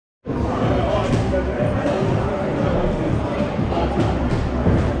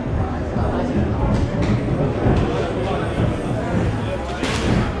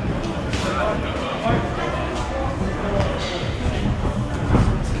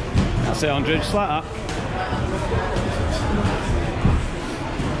That's it, Andre, just like that.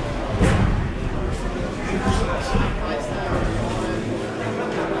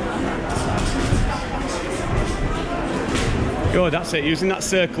 Good, that's it, using that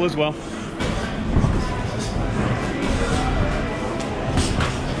circle as well.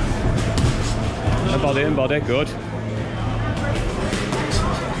 Body and body, good.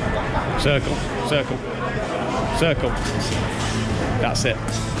 Circle, circle, circle. That's it.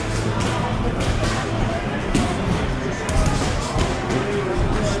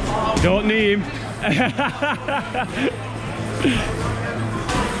 Don't knee him.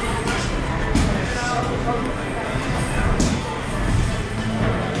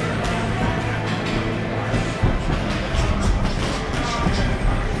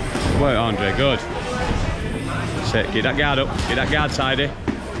 Well, Andre, good. That's it. Get that guard up. Get that guard tidy.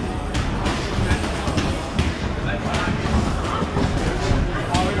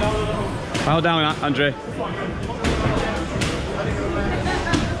 Power down, Andre.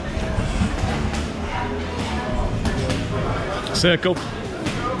 Circle.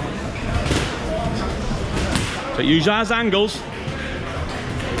 So use as angles.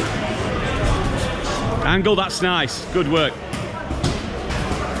 Angle, that's nice. Good work.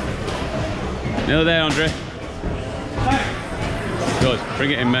 Nearly there, Andre. Good.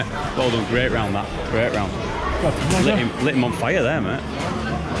 Bring it in, mate. Well done. Great round, that. Great round. Lit him on fire there, mate.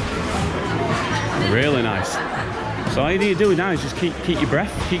 Really nice. So all you need to do now is just keep your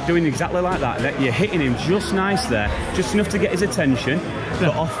breath. Keep doing exactly like that. You're hitting him just nice there. Just enough to get his attention, but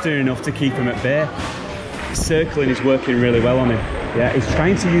often enough to keep him at bay. Circling is working really well on him. Yeah, he's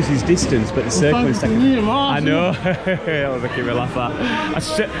trying to use his distance, but the circling second. I know. I was making me laugh at.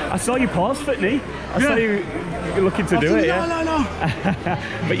 I saw you pause for it, knee. I saw you looking to do it. Yeah. No.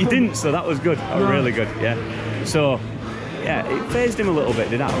 But you didn't, so that was good. Oh, really good. Yeah. So, yeah, it phased him a little bit.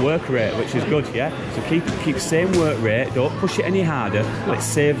 Did that work rate, which is good. Yeah. So keep same work rate. Don't push it any harder. Let's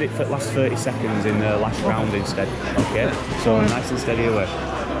save it for the last 30 seconds in the last round instead. Okay. So nice and steady away.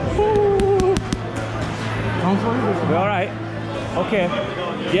 We all right? Okay.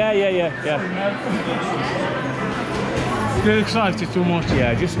 Yeah. Get excited too much.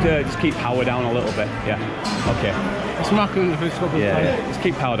 Yeah, just keep power down a little bit. Yeah. Okay. It's not going to stop. Yeah. Just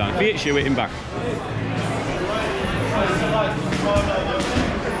keep power down. If he hits you, hit him back.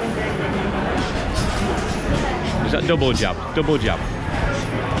 Is that double jab? Double jab.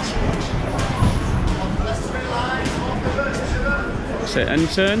 That's it. And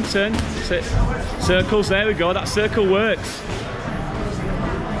turn. That's it. Circles. There we go. That circle works.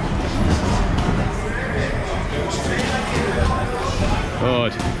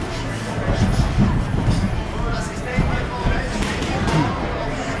 Good.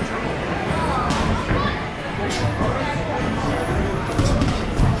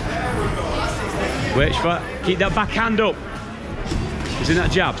 Wait for it. Keep that back hand up. He's in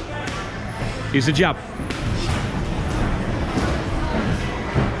that jab. Use the jab.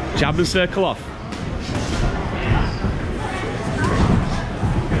 Jab and circle off.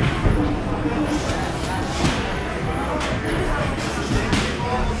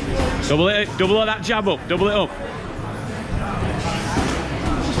 Double that jab up, double it up.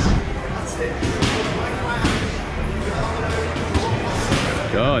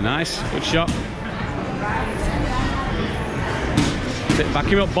 Go, nice, good shot. Sit, back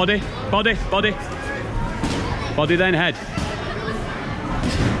him up, body. Body then head.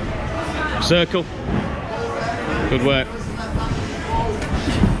 Circle. Good work.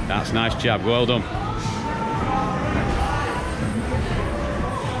 That's nice jab, well done.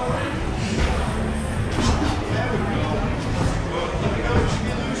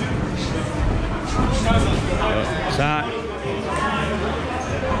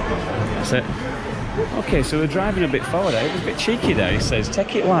 That's it. Okay, so we're driving a bit forward. It was a bit cheeky there. He says,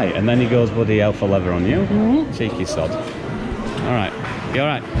 take it light, and then he goes, bloody alpha leather on you. Cheeky sod. All right. You all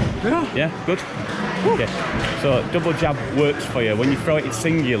right? Yeah. Yeah, good. Okay. So double jab works for you. When you throw it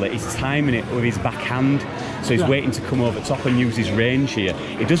singular, he's timing it with his backhand. So he's waiting to come over top and use his range here.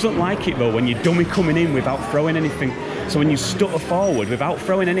 He doesn't like it though when you dummy coming in without throwing anything. So when you stutter forward without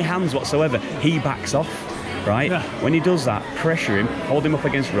throwing any hands whatsoever, he backs off. Right? Yeah. When he does that, pressure him, hold him up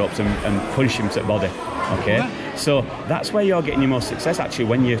against ropes and punch him to the body. Okay? Yeah. So that's where you're getting your most success actually,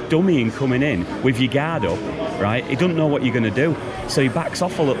 when you're dummying coming in with your guard up, right? He doesn't know what you're going to do. So he backs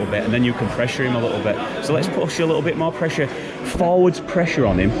off a little bit and then you can pressure him a little bit. So let's push a little bit more pressure. Forwards pressure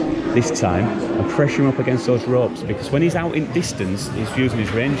on him this time and pressure him up against those ropes, because when he's out in distance, he's using his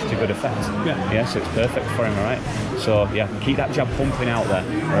range to good effect. Yeah, so it's perfect for him, all right? So yeah, keep that jab pumping out there,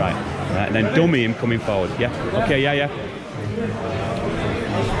 all right? All right, and then dummy him coming forward, yeah? Okay, yeah.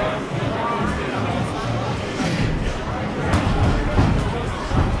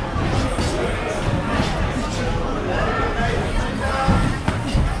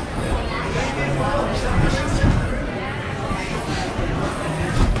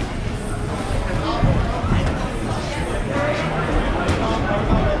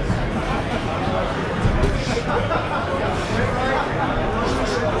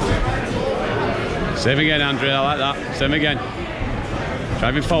 Same again, Andrea, I like that. Same again.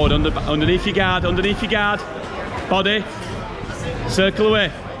 Driving forward, underneath your guard, underneath your guard. Body. Circle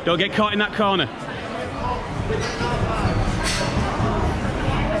away. Don't get caught in that corner.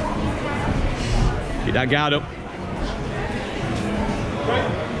 Keep that guard up.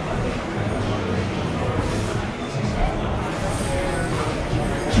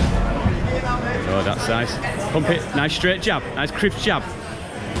 Oh, that's nice. Pump it. Nice straight jab. Nice crisp jab.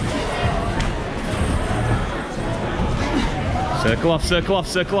 Circle off, circle off,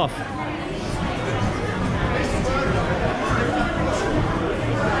 circle off.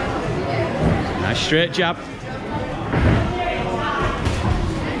 Nice straight jab.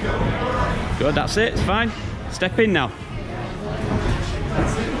 Good, that's it, it's fine. Step in now.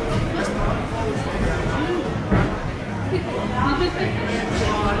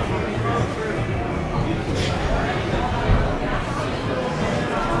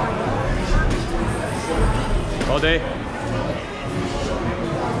 Body.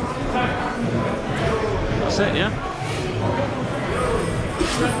 That's it, yeah?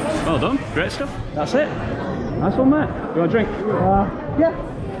 Well done, great stuff. That's it. Nice one, mate. You want a drink? Yeah.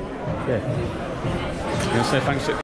 Okay. You want to say thanks to